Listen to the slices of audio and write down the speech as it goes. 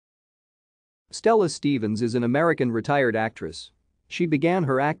Stella Stevens is an American retired actress. She began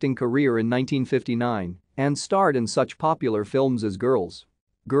her acting career in 1959 and starred in such popular films as Girls,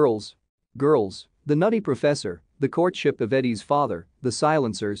 Girls, Girls, The Nutty Professor, The Courtship of Eddie's Father, The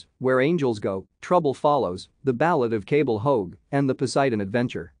Silencers, Where Angels Go, Trouble Follows, The Ballad of Cable Hogue, and The Poseidon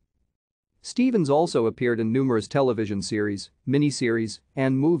Adventure. Stevens also appeared in numerous television series, miniseries,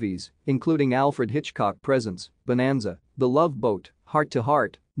 and movies, including Alfred Hitchcock Presents, Bonanza, The Love Boat, Heart to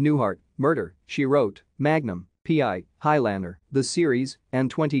Heart, Newhart, Murder, She Wrote, Magnum, P.I., Highlander, The Series, and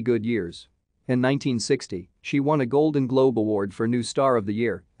 20 Good Years. In 1960, she won a Golden Globe Award for New Star of the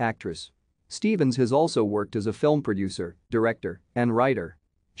Year, Actress. Stevens has also worked as a film producer, director, and writer.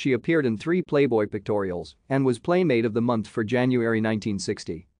 She appeared in 3 Playboy pictorials and was Playmate of the Month for January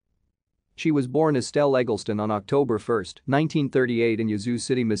 1960. She was born Estelle Eggleston on October 1, 1938 in Yazoo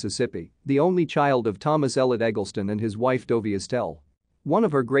City, Mississippi, the only child of Thomas Elliott Eggleston and his wife Dovie Estelle. One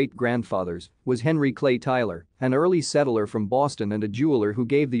of her great-grandfathers was Henry Clay Tyler, an early settler from Boston and a jeweler who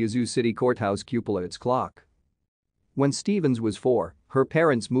gave the Yazoo City courthouse cupola its clock. When Stevens was 4, her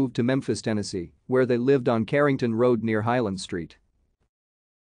parents moved to Memphis, Tennessee, where they lived on Carrington Road near Highland Street.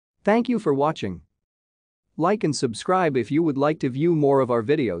 Thank you for watching. Like and subscribe if you would like to view more of our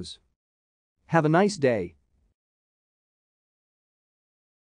videos. Have a nice day.